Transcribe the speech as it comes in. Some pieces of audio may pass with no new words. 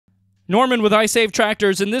Norman with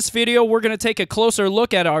isavetractors. In this video, we're going to take a closer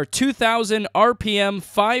look at our 2000 RPM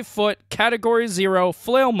 5-foot Category 0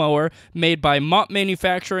 flail mower made by Mott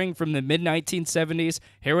Manufacturing from the mid-1970s.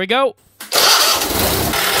 Here we go.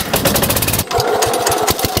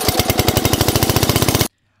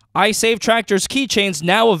 isavetractors keychains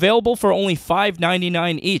now available for only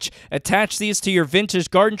 $5.99 each. Attach these to your vintage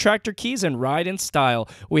garden tractor keys and ride in style.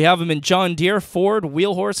 We have them in John Deere, Ford,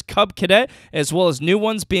 Wheelhorse, Cub Cadet, as well as new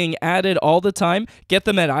ones being added all the time. Get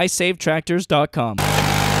them at isavetractors.com.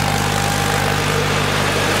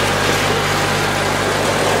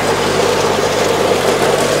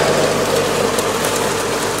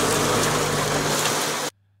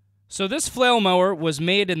 So this flail mower was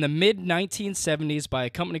made in the mid-1970s by a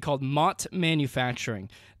company called Mott Manufacturing.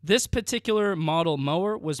 This particular model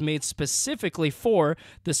mower was made specifically for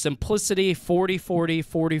the Simplicity 4040,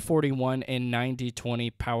 4041, and 9020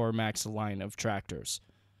 Power Max line of tractors.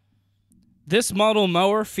 This model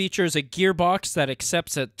mower features a gearbox that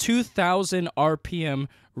accepts a 2000 RPM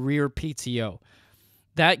rear PTO.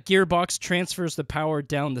 That gearbox transfers the power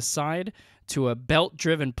down the side to a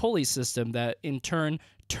belt-driven pulley system that in turn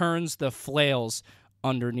turns the flails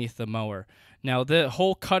underneath the mower. Now, the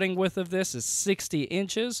whole cutting width of this is 60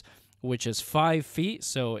 inches, which is 5 feet,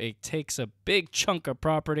 so it takes a big chunk of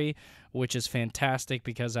property, which is fantastic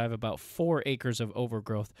because I have about 4 acres of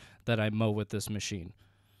overgrowth that I mow with this machine.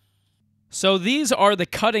 So these are the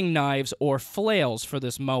cutting knives or flails for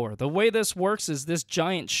this mower. The way this works is this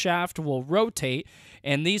giant shaft will rotate,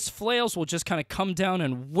 and these flails will just kind of come down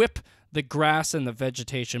and whip the grass and the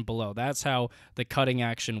vegetation below. That's how the cutting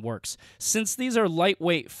action works. Since these are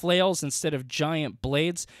lightweight flails instead of giant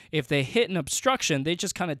blades, if they hit an obstruction, they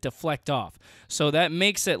just kind of deflect off. So that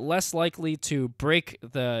makes it less likely to break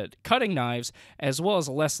the cutting knives, as well as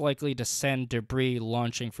less likely to send debris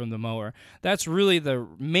launching from the mower. That's really the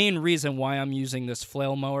main reason why I'm using this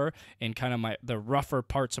flail mower in kind of the rougher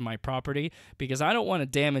parts of my property, because I don't want to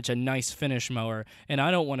damage a nice finish mower, and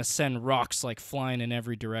I don't want to send rocks like flying in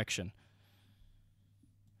every direction.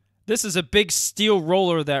 This is a big steel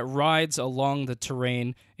roller that rides along the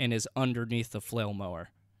terrain and is underneath the flail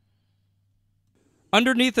mower.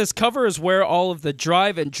 Underneath this cover is where all of the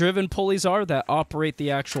drive and driven pulleys are that operate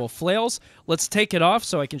the actual flails. Let's take it off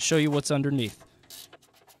so I can show you what's underneath.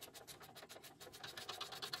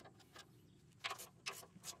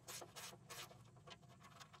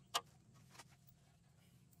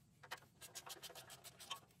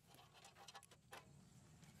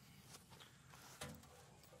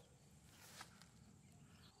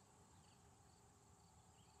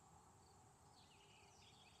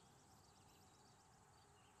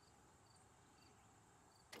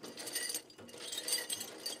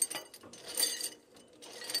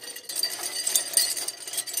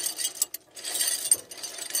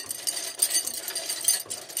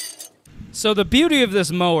 So the beauty of this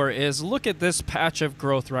mower is, look at this patch of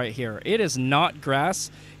growth right here. It is not grass.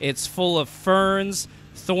 It's full of ferns,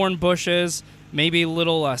 thorn bushes, maybe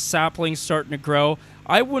little saplings starting to grow.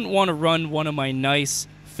 I wouldn't want to run one of my nice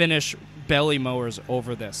finish belly mowers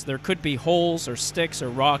over this. There could be holes or sticks or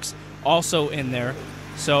rocks also in there.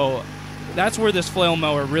 So that's where this flail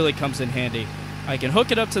mower really comes in handy. I can hook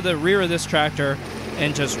it up to the rear of this tractor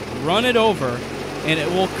and just run it over, and it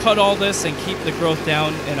will cut all this and keep the growth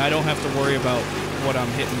down, and I don't have to worry about what I'm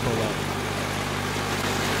hitting below.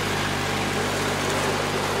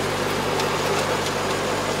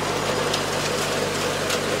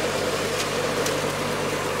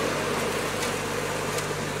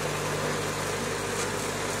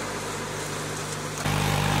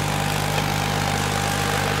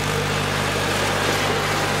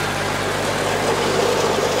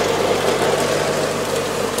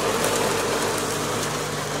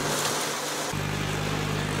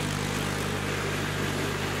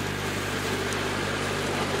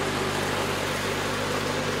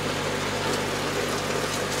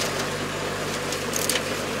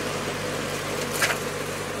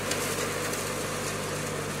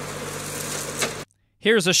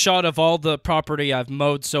 Here's a shot of all the property I've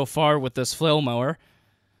mowed so far with this flail mower.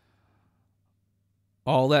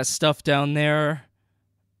 All that stuff down there,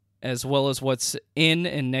 as well as what's in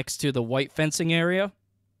and next to the white fencing area.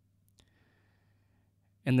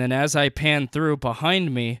 And then as I pan through,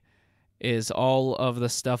 behind me is all of the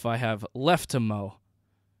stuff I have left to mow.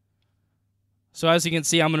 So as you can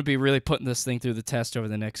see, I'm going to be really putting this thing through the test over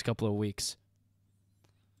the next couple of weeks.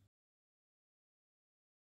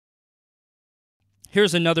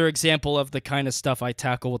 Here's another example of the kind of stuff I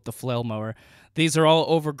tackle with the flail mower. These are all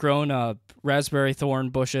overgrown raspberry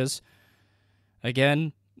thorn bushes.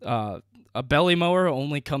 Again, A belly mower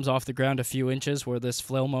only comes off the ground a few inches, where this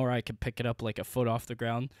flail mower, I can pick it up like a foot off the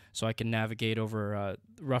ground so I can navigate over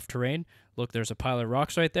rough terrain. Look, there's a pile of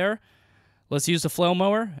rocks right there. Let's use the flail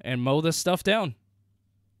mower and mow this stuff down.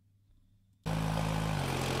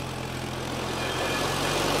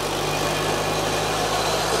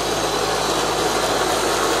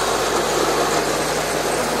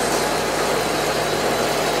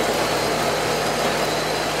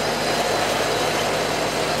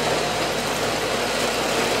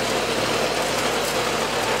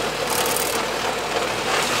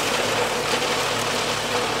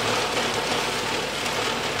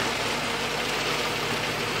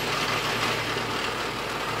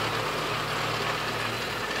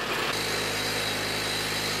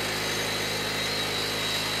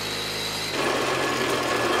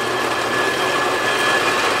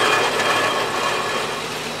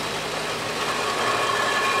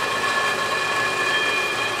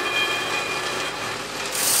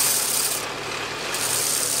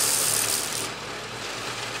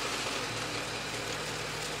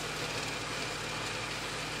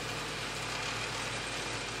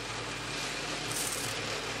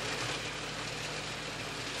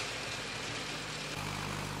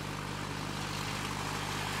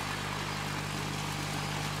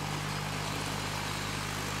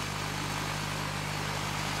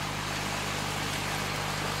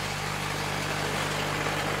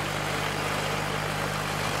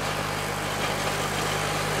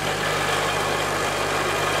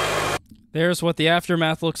 There's what the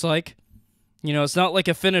aftermath looks like. You know, it's not like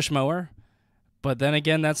a finish mower, but then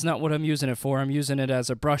again, that's not what I'm using it for. I'm using it as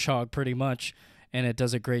a brush hog pretty much, and it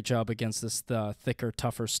does a great job against this thicker,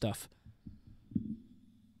 tougher stuff.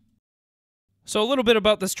 So a little bit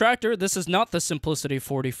about this tractor. This is not the Simplicity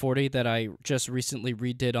 4040 that I just recently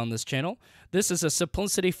redid on this channel. This is a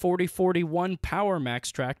Simplicity 4041 Power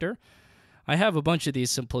Max tractor. I have a bunch of these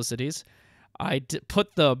Simplicities. I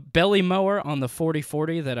put the belly mower on the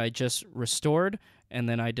 4040 that I just restored, and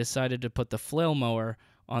then I decided to put the flail mower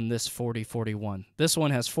on this 4041. This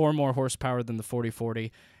one has 4 more horsepower than the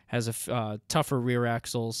 4040, has a tougher rear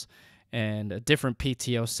axles, and a different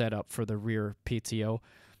PTO setup for the rear PTO.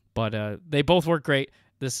 But they both work great.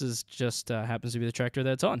 This is just happens to be the tractor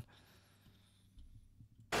that's on.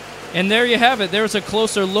 And there you have it. There's a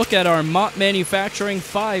closer look at our Mott Manufacturing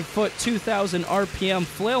 5-foot 2,000 RPM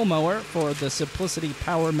flail mower for the Simplicity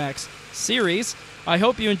Power Max series. I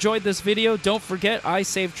hope you enjoyed this video. Don't forget, I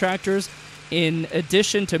Save Tractors. In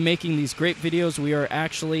addition to making these great videos, we are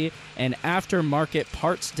actually an aftermarket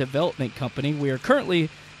parts development company. We are currently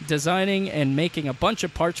designing and making a bunch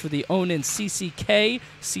of parts for the Onan CCK,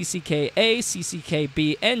 CCKA,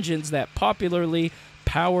 CCKB engines that popularly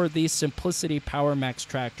power these Simplicity Power Max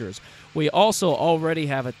tractors. We also already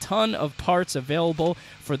have a ton of parts available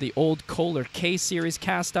for the old Kohler K-Series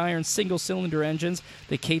cast iron single-cylinder engines,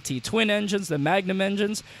 the KT twin engines, the Magnum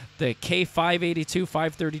engines, the K582,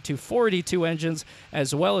 532, 482 engines,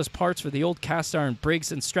 as well as parts for the old cast iron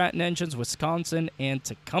Briggs and Stratton engines, Wisconsin, and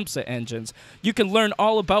Tecumseh engines. You can learn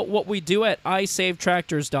all about what we do at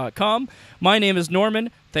isavetractors.com. My name is Norman.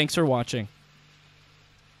 Thanks for watching.